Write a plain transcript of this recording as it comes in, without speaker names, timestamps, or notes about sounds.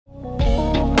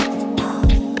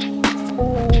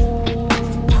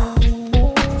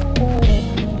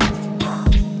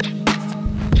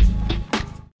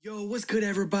good,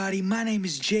 everybody? My name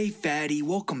is Jay Fatty.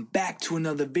 Welcome back to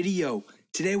another video.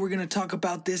 Today we're going to talk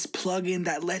about this plugin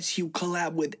that lets you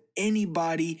collab with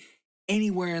anybody,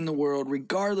 anywhere in the world,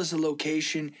 regardless of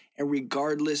location and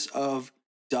regardless of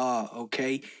DAW,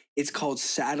 okay? It's called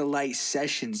Satellite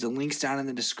Sessions. The link's down in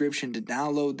the description to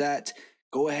download that.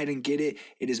 Go ahead and get it.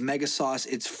 It is mega sauce.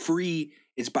 It's free.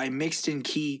 It's by Mixed in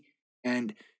Key,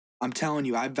 and I'm telling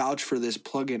you, I vouch for this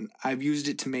plugin. I've used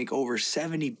it to make over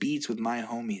 70 beats with my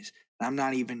homies. I'm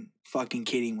not even fucking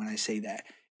kidding when I say that.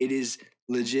 It is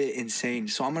legit insane.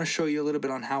 So I'm going to show you a little bit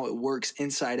on how it works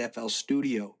inside FL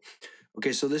Studio.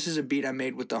 Okay, so this is a beat I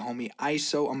made with the homie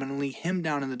ISO. I'm going to link him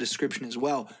down in the description as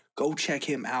well. Go check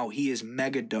him out. He is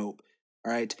mega dope.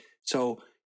 All right, so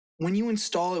when you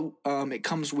install it, it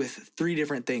comes with three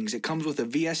different things. It comes with a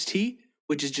VST,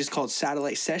 which is just called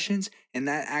Satellite Sessions, and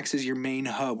that acts as your main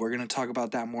hub. We're going to talk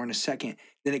about that more in a second.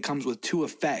 Then it comes with two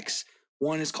effects.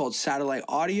 One is called Satellite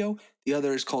Audio. The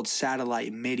other is called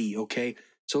Satellite MIDI, okay?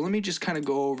 So let me just kind of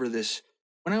go over this.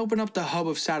 When I open up the hub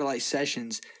of Satellite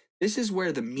Sessions, this is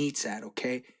where the meat's at,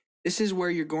 okay? This is where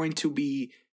you're going to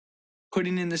be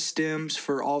putting in the stems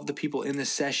for all of the people in the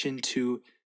session to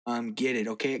get it,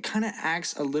 okay? It kind of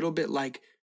acts a little bit like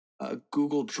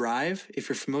Google Drive, if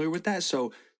you're familiar with that.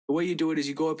 So the way you do it is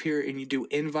you go up here and you do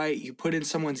invite, you put in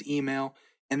someone's email,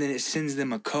 and then it sends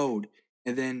them a code.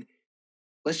 And then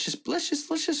let's just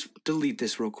delete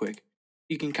this real quick.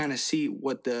 You can kind of see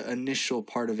what the initial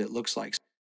part of it looks like.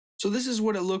 So this is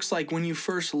what it looks like when you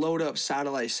first load up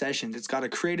Satellite Sessions. It's got to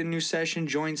create a new session,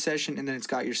 join session, and then it's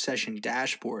got your session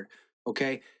dashboard,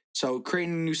 okay? So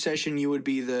creating a new session, you would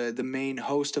be the main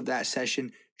host of that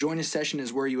session. Join a session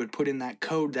is where you would put in that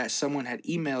code that someone had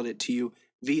emailed it to you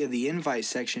via the invite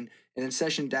section, and then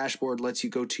session dashboard lets you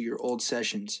go to your old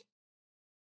sessions.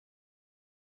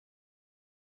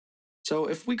 So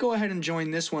if we go ahead and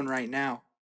join this one right now,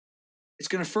 it's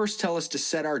going to first tell us to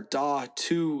set our DAW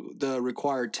to the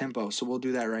required tempo. So we'll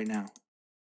do that right now.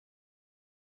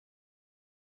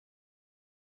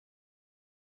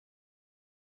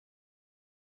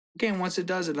 Okay, and once it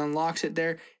does, it unlocks it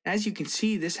there. As you can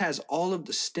see, this has all of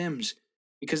the stems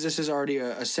because this is already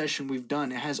a session we've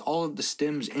done. It has all of the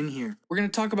stems in here. We're going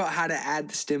to talk about how to add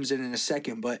the stems in a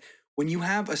second, but when you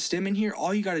have a stem in here,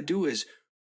 all you got to do is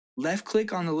left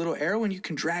click on the little arrow and you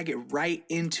can drag it right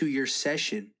into your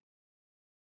session.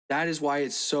 That is why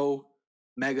it's so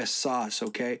mega sauce,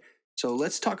 okay? So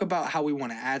let's talk about how we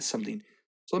want to add something.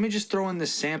 So let me just throw in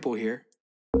this sample here.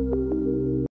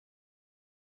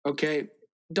 Okay,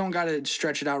 don't got to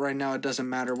stretch it out right now. It doesn't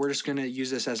matter. We're just going to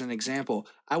use this as an example.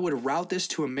 I would route this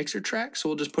to a mixer track. So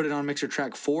we'll just put it on mixer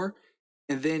track 4.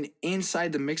 And then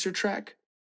inside the mixer track,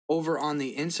 over on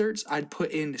the inserts, I'd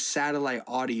put in Satellite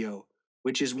Audio,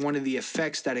 which is one of the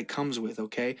effects that it comes with,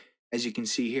 okay? As you can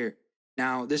see here.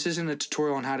 Now, this isn't a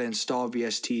tutorial on how to install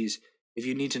VSTs. If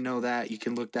you need to know that, you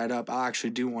can look that up. I'll actually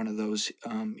do one of those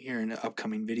here in an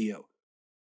upcoming video.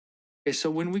 Okay,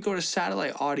 so when we go to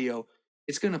Satellite Audio,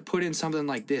 it's going to put in something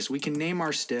like this. We can name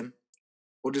our stem.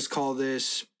 We'll just call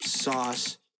this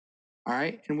sauce. All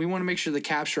right, and we want to make sure the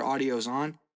capture audio is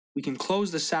on. We can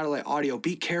close the Satellite Audio.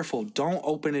 Be careful. Don't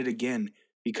open it again,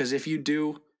 because if you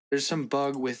do, there's some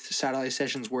bug with Satellite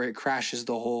Sessions where it crashes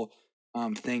the whole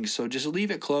thing. So just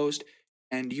leave it closed,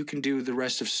 and you can do the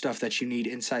rest of stuff that you need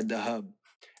inside the hub.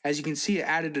 As you can see, it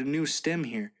added a new stem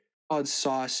here called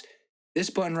sauce. This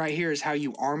button right here is how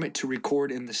you arm it to record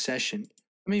in the session.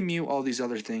 Let me mute all these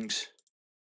other things.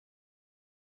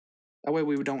 That way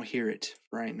we don't hear it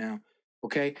right now.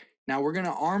 Okay, now we're going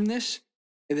to arm this,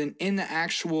 and then in the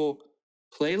actual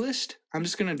playlist, I'm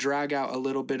just going to drag out a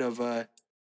little bit of a,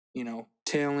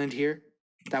 tail end here.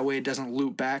 That way it doesn't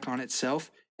loop back on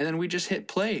itself. And then we just hit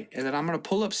play, and then I'm going to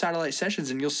pull up Satellite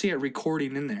Sessions, and you'll see it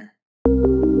recording in there.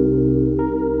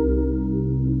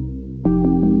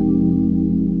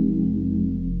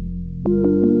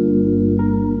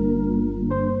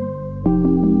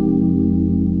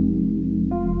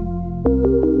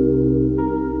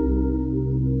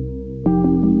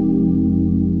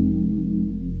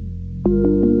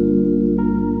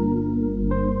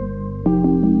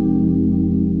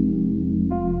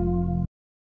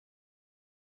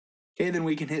 Okay, then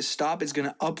we can hit stop. It's going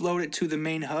to upload it to the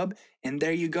main hub, and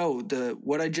there you go.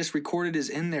 What I just recorded is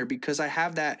in there because I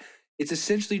have that. It's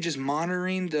essentially just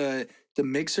monitoring the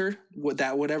mixer,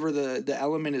 whatever the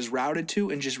element is routed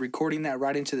to, and just recording that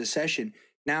right into the session.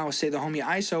 Now, say the homie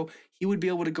ISO, he would be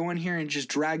able to go in here and just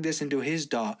drag this into his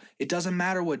DAW. It doesn't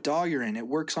matter what DAW you're in. It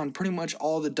works on pretty much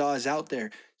all the DAWs out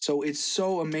there. So it's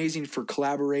so amazing for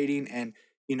collaborating and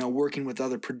working with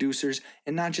other producers,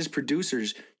 and not just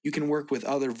producers. You can work with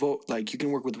other you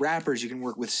can work with rappers, you can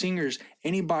work with singers,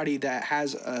 anybody that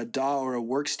has a DAW or a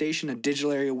workstation, a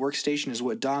digital area workstation is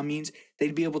what DAW means.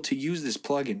 They'd be able to use this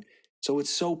plugin. So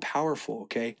it's so powerful,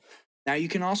 okay? Now you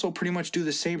can also pretty much do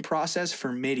the same process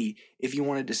for MIDI if you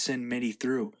wanted to send MIDI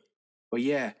through. But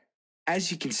yeah,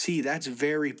 as you can see, that's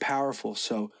very powerful.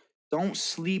 So don't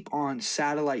sleep on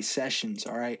satellite sessions,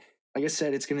 all right? Like I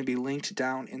said, it's going to be linked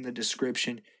down in the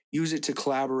description. Use it to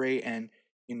collaborate and,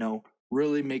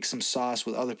 really make some sauce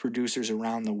with other producers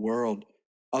around the world,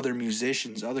 other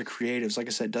musicians, other creatives. Like I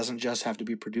said, it doesn't just have to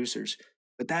be producers.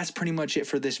 But that's pretty much it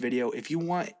for this video. If you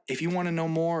want to know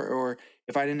more, or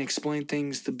if I didn't explain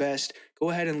things the best, go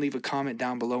ahead and leave a comment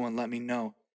down below and let me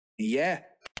know. Yeah,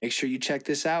 make sure you check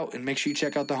this out, and make sure you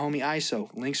check out the homie ISO.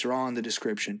 Links are all in the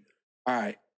description. All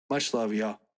right, much love,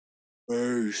 y'all.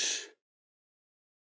 Peace.